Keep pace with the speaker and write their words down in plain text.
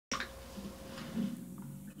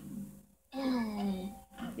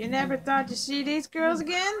You never thought to see these girls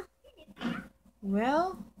again?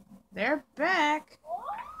 Well, they're back.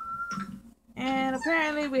 And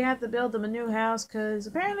apparently we have to build them a new house because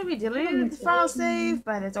apparently we deleted the file save,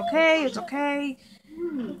 but it's okay, it's okay.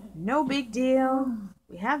 No big deal.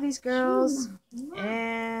 We have these girls,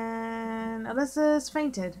 and Alyssa's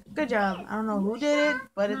fainted. Good job. I don't know who did it,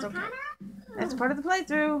 but it's okay. That's part of the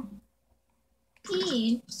playthrough.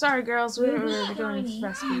 Sorry, girls. We were doing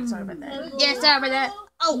fast food. Sorry about that. Yeah, sorry about that.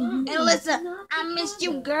 Oh, and Alyssa, I missed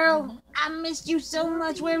you, girl. I missed you so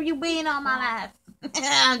much. Where have you been all my life?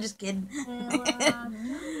 I'm just kidding.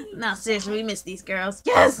 No, seriously, we miss these girls.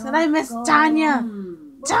 Yes, and I miss Tanya.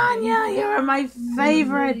 Tanya, you're my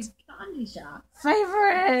favorite.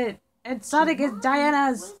 Favorite. And Sonic is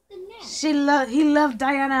Diana's. He loved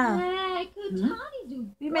Diana.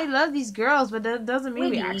 We may love these girls, but that doesn't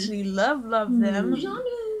mean we actually love them.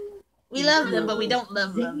 We love them, but we don't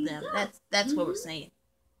love them. That's what we're saying.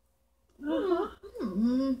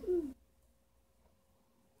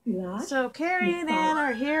 So Carrie and Anne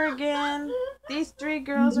are here again. These three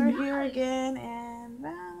girls are here again, and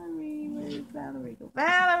Valerie, where's Valerie go?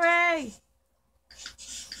 Valerie!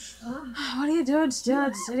 What are you doing still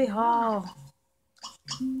at City Hall?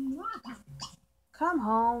 Come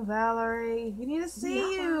home, Valerie. We need to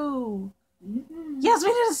see you. Yes, we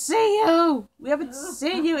need to see you. We haven't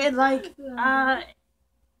seen you in like 5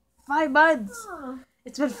 months.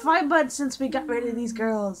 It's been 5 months since we got rid of these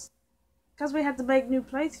girls. Because we had to make new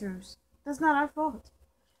playthroughs. That's not our fault.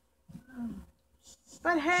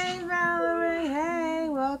 But hey, Valerie. Hey,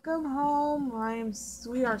 welcome home.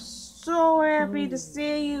 We are so happy to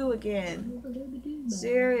see you again.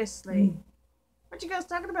 Seriously. What you guys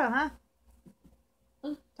talking about, huh?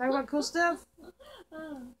 Talking about cool stuff?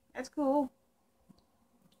 That's cool.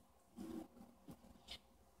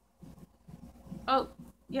 Oh,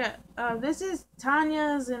 yeah. This is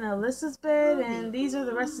Tanya's and Alyssa's bed, and these are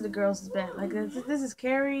the rest of the girls' bed. Like, this is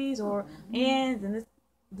Carrie's or Anne's, and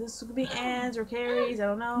this could be Anne's or Carrie's, I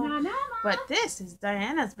don't know. But this is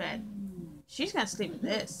Diana's bed. She's gonna sleep with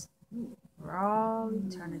this for all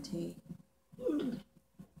eternity.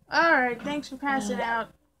 Alright, thanks for passing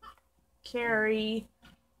out, Carrie,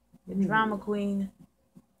 the drama queen.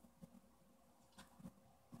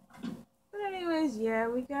 But anyways, yeah,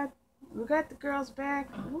 we got the girls back.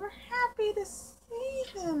 We're happy to see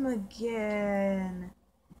them again.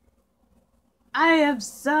 I am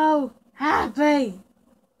so happy.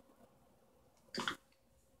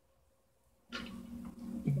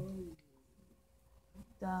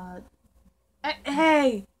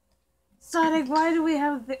 Hey, Sonic, why do we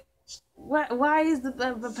have the... Why is the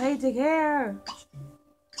painting here?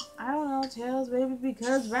 I don't know, Tails, maybe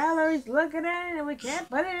because Valerie's looking at it and we can't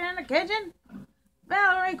put it in the kitchen?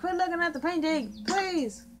 Valerie, quit looking at the painting,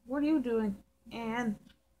 please! What are you doing? Anne,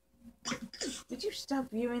 did you stop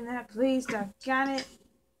viewing that, please? Got it?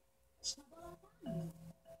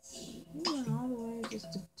 You went all the way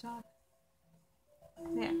just to talk.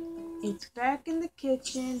 There. It's back in the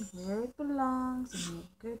kitchen where it belongs and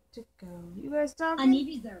we're good to go. You guys talking? Ani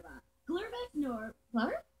reserva. Glurbeck nor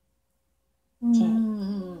Fleur?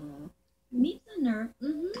 Meet the nerve.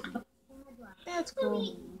 That's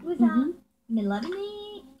cool.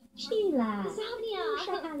 Melanie Sheila.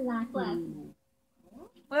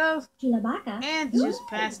 Well, Anne just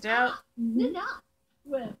passed out. In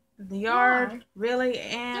the yard, really,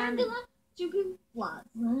 and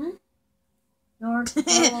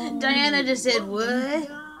Diana just said, what?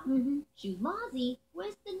 Shulazi,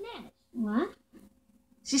 where's the net? What?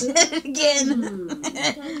 She said it again.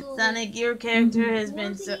 Sonic, your character has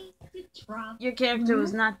been so... Your character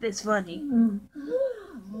was not this funny.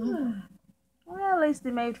 Well, at least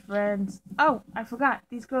they made friends. Oh, I forgot.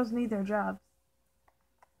 These girls need their jobs.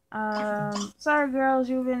 Sorry girls,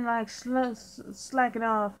 you've been like slacking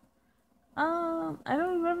off. I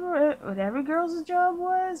don't remember what every girl's job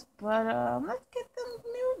was, but let's get them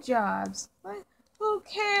new jobs. Like, who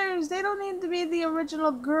cares? They don't need to be the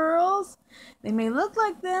original girls. They may look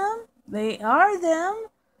like them. They are them.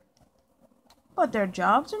 But their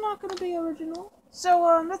jobs are not going to be original.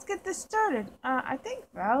 So, let's get this started. I think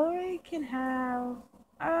Valerie can have,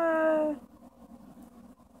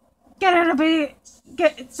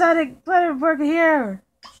 get Sonic, let her work here.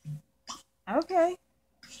 Okay.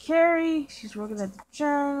 Carrie, she's working at the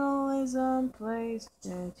journalism place.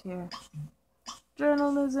 That's here.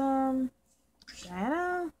 Journalism.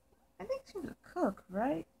 Diana? I think she was a cook,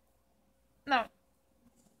 right? No.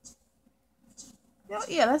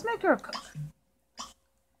 Yeah, let's make her a cook.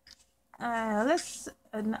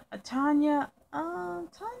 Tanya.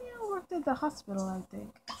 Tanya worked at the hospital, I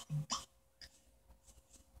think.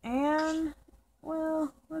 And,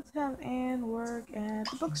 well,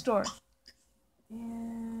 bookstore.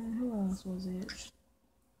 And who else was it?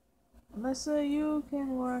 Alyssa, you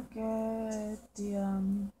can work at the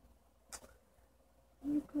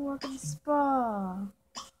you can work at the spa.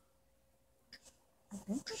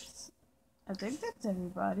 I think that's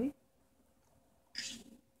everybody.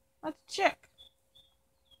 Let's check.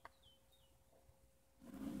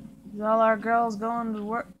 Is all our girls going to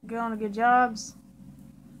work, going to get jobs?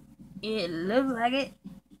 It looks like it.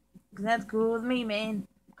 'Cause that's cool with me, man.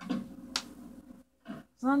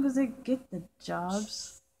 As long as they get the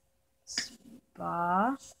jobs.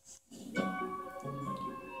 Spa.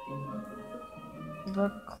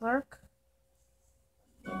 Book clerk.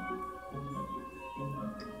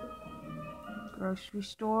 Grocery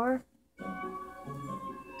store.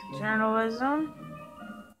 Journalism.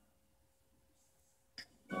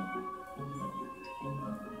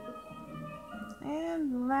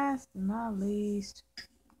 And last but not least,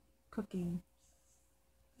 cooking.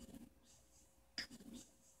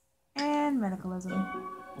 And medicalism.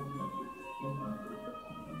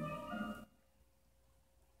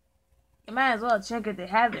 You might as well check if they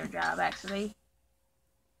have their job, actually.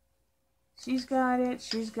 She's got it,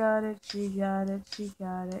 she's got it, she got it, she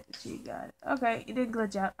got it, she got it. Okay, it didn't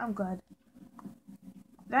glitch out. I'm glad.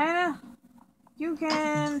 Diana, you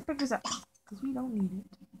can pick this up, because we don't need it.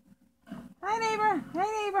 Hi, neighbor. Hey,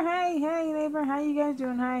 neighbor. Hey, neighbor. How you guys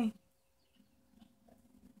doing? Hi.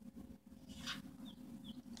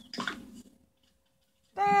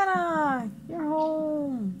 Diana, you're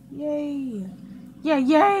home. Yay. Yeah,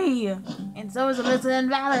 yay. And so is Alyssa and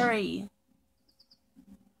Valerie.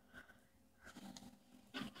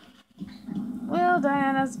 Well,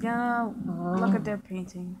 Diana's gonna look at their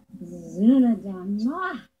painting. Zuna.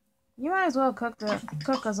 You might as well cook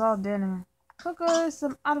us all dinner. Cook us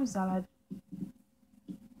some autumn salad.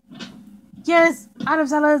 Yes, autumn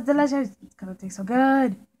salad is delicious. It's gonna taste so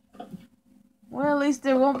good. Well, at least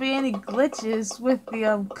there won't be any glitches with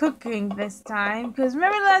the cooking this time. Because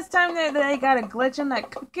remember last time that they got a glitch in that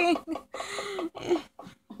cooking?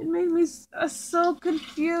 It made me so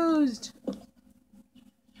confused.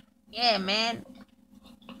 Yeah, man.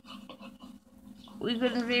 We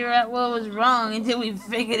couldn't figure out what was wrong until we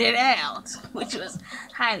figured it out, which was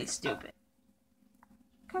highly stupid.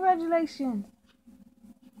 Congratulations.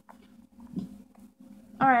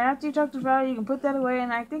 Alright, after you talk to Valerie, you can put that away,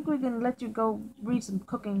 and I think we can let you go read some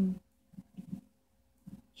cooking.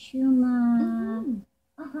 Chuma.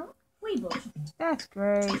 Weeble. That's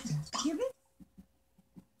great. Cubit.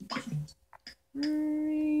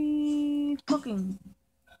 Read cooking.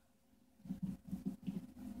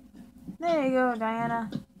 There you go,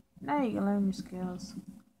 Diana. Now you can learn your skills.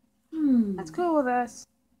 That's cool with us.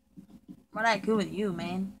 But I cool with you,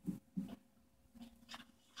 man.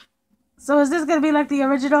 So is this gonna be like the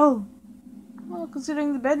original? Well,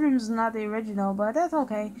 considering the bedroom's not the original, but that's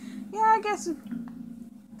okay. Yeah, I guess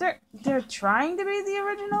they're trying to be the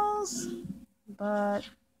originals, but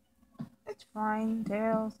it's fine.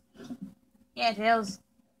 Tails. Yeah, Tails.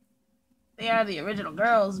 They are the original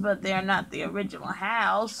girls, but they are not the original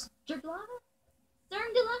house.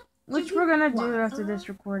 Which we're gonna do after this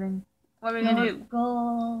recording. What are we gonna do?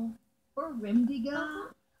 Go or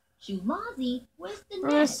Rimdigo. Shumazi, where's the We're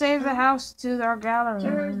gonna save the house to our gallery.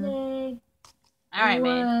 Thursday. Alright,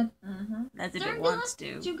 man. That's if it wants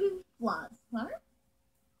to.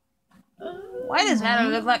 Why does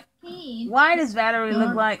Valerie look like... Why does Valerie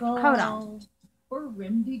look like... Hold on. Or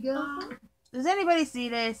Rimdigo. Does anybody see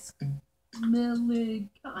this?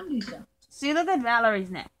 Melikandida. See, look at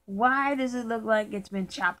Valerie's neck. Why does it look like it's been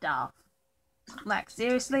chopped off? Like,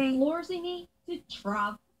 seriously? Florsini to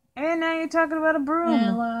Trop. And now you're talking about a broom.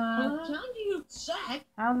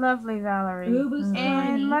 How lovely, Valerie.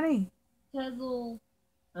 And money. Tezel.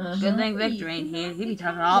 Good thing Victor ain't here. He'd be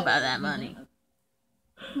talking all about that money.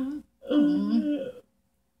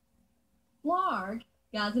 Larg.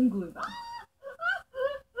 Gazim Glue.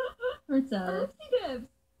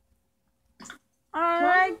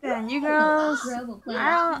 Alright then, you girls.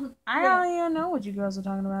 I don't even know what you girls are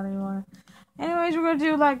talking about anymore. Anyways, we're gonna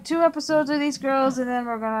do like 2 episodes of these girls, and then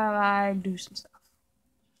we're gonna like do some stuff.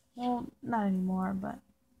 Well, not anymore, but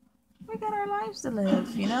we got our lives to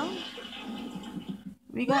live, you know.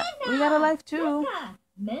 We got a life too.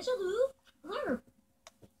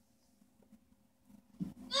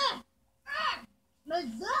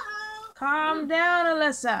 Calm down,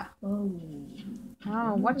 Alyssa. I don't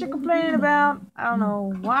know what you're complaining about. I don't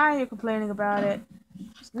know why you're complaining about it.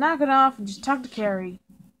 Just knock it off and just talk to Carrie.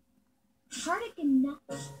 Can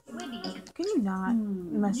you not?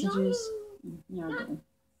 Messages.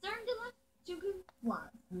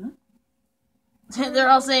 They're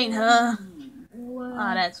all saying, huh? So,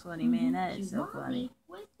 Oh, that's funny, man. That is so funny. Mozzie,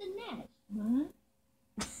 where's the nest?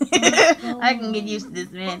 I can get used to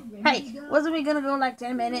this, man. Hey, wasn't we gonna go like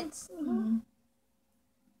 10 minutes?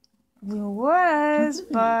 We was,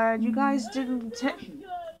 but you guys didn't.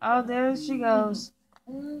 Oh, there she goes.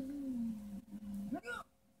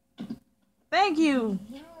 Thank you.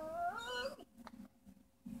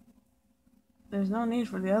 There's no need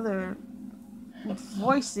for the other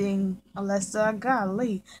voicing, Alyssa.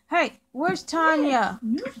 Golly. Hey, where's Tanya?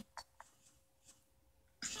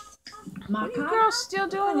 What are you girls still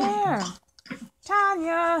doing here?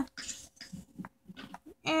 Tanya!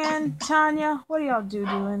 And Tanya, what are y'all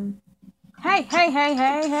doing? Hey, hey, hey,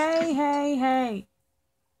 hey, hey, hey, hey.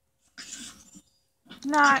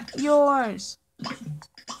 Not yours.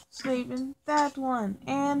 Sleeping. That one.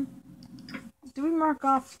 And do we mark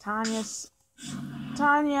off Tanya's?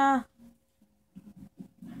 Tanya.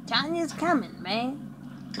 Tanya's coming, man.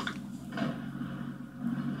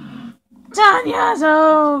 Tanya's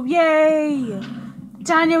home! Yay!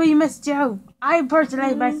 Tanya, we missed you. I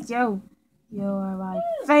personally missed you. You're my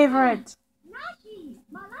favorite. Nashi,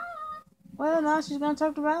 my love. Well, now she's gonna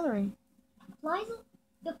talk to Valerie. Liza,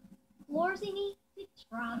 the floors need to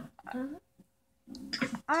scrub.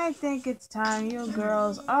 I think it's time you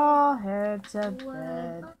girls all head to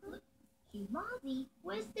bed. Mozzie,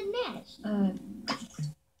 where's the nest?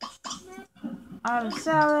 Out of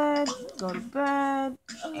salad, go to bed,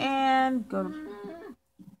 and go to...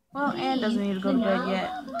 Well, Anne doesn't need to go to bed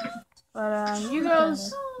yet. But, you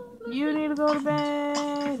girls, you need to go to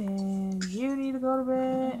bed, and you need to go to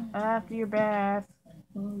bed after your bath.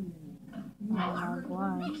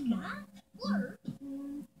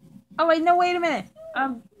 Oh, wait, no, wait a minute.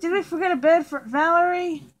 Did we forget a bed for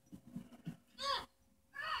Valerie?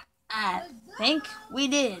 I think we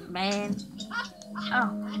did, man.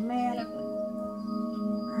 Oh, man.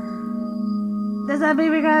 Does that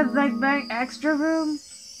mean we got, like, make extra room?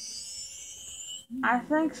 I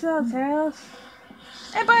think so, Tails.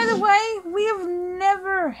 And by the way, we have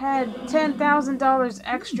never had $10,000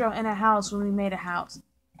 extra in a house when we made a house.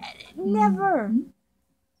 Never.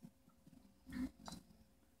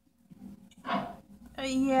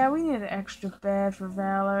 Yeah, we need an extra bed for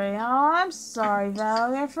Valerie. Oh, I'm sorry,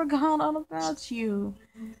 Valerie. I forgot all about you.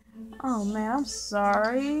 Oh, man, I'm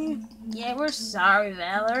sorry. Yeah, we're sorry,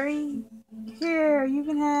 Valerie. Here, you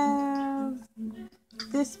can have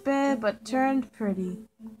this bed, but turned pretty.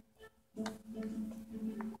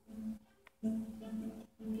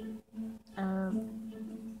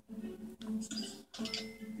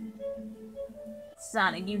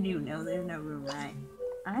 Sonic, you do know there's no room, right?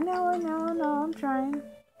 I know, I'm trying.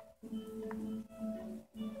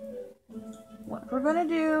 What we're gonna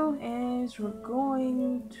do is we're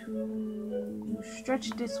going to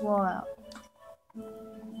stretch this wall out.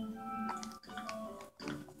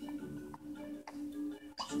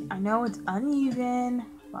 I know it's uneven,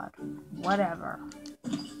 but whatever.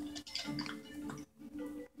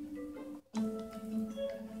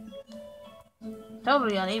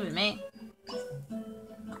 Totally uneven, man.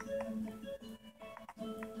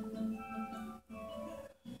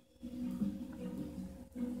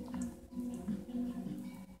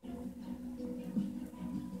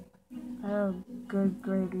 Oh, good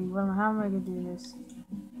gravy. Well, how am I gonna do this?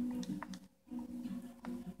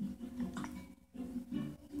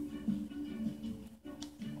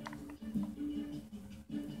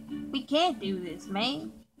 We can't do this,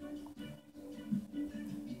 man.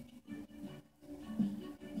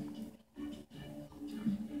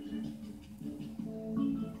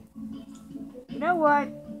 You know what?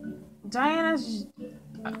 Diana,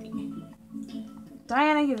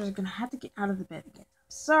 you're just gonna have to get out of the bed again.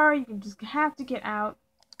 Sorry, you just have to get out.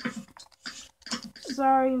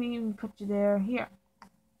 Sorry we even put you there. Here.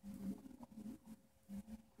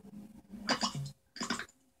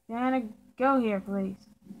 Diana, go here, please.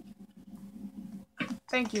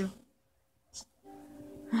 Thank you.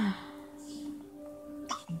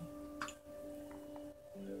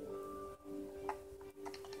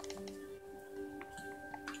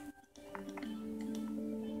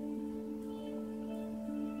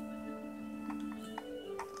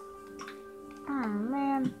 Oh,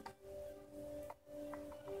 man.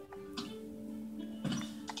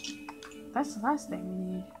 That's the last thing we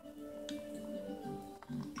need.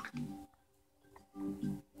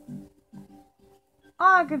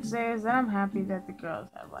 All I can say is that I'm happy that the girls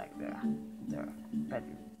have, like, their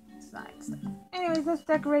bedroom side stuff. Anyways, let's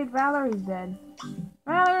decorate Valerie's bed.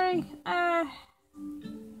 Valerie,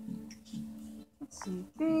 let's see,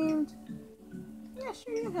 themed. Yeah,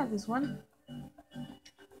 sure, you can have this one.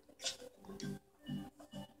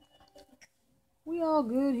 We all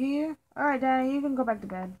good here? Alright, Danny, you can go back to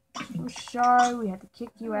bed. I'm sorry we had to kick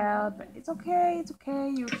you out, but it's okay, it's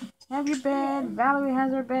okay. You have your bed. Valerie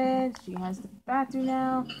has her bed. She has the bathroom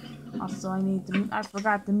now. Also, I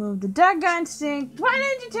forgot to move the doggone sink. Why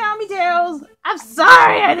didn't you tell me, Tails? I'm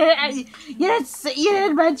sorry, you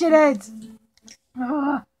didn't mention it.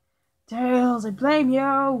 Ugh. Tails, I blame you.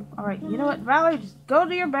 Alright, you know what, Valerie, just go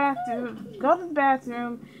to your bathroom. Go to the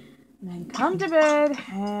bathroom. And then come to bed,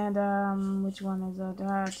 and, which one is it?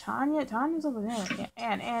 Tanya? Tanya's over there.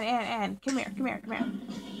 Ann. Come here.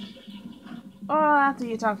 Oh, after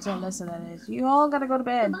you talk to Alyssa, that is. You all gotta go to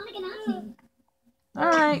bed.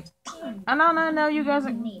 Alright. No, you guys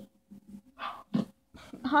are...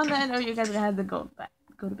 I know you guys are gonna have to go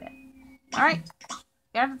to bed. Alright?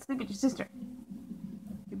 You have to sleep with your sister.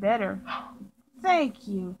 You better. Thank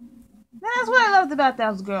you. That's what I loved about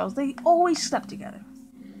those girls. They always slept together.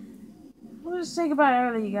 We'll just say goodbye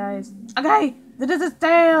early, you guys. Okay, this is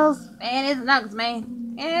Tails. And it's Nugs,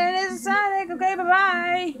 man. And it's Sonic. Okay,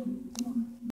 bye-bye.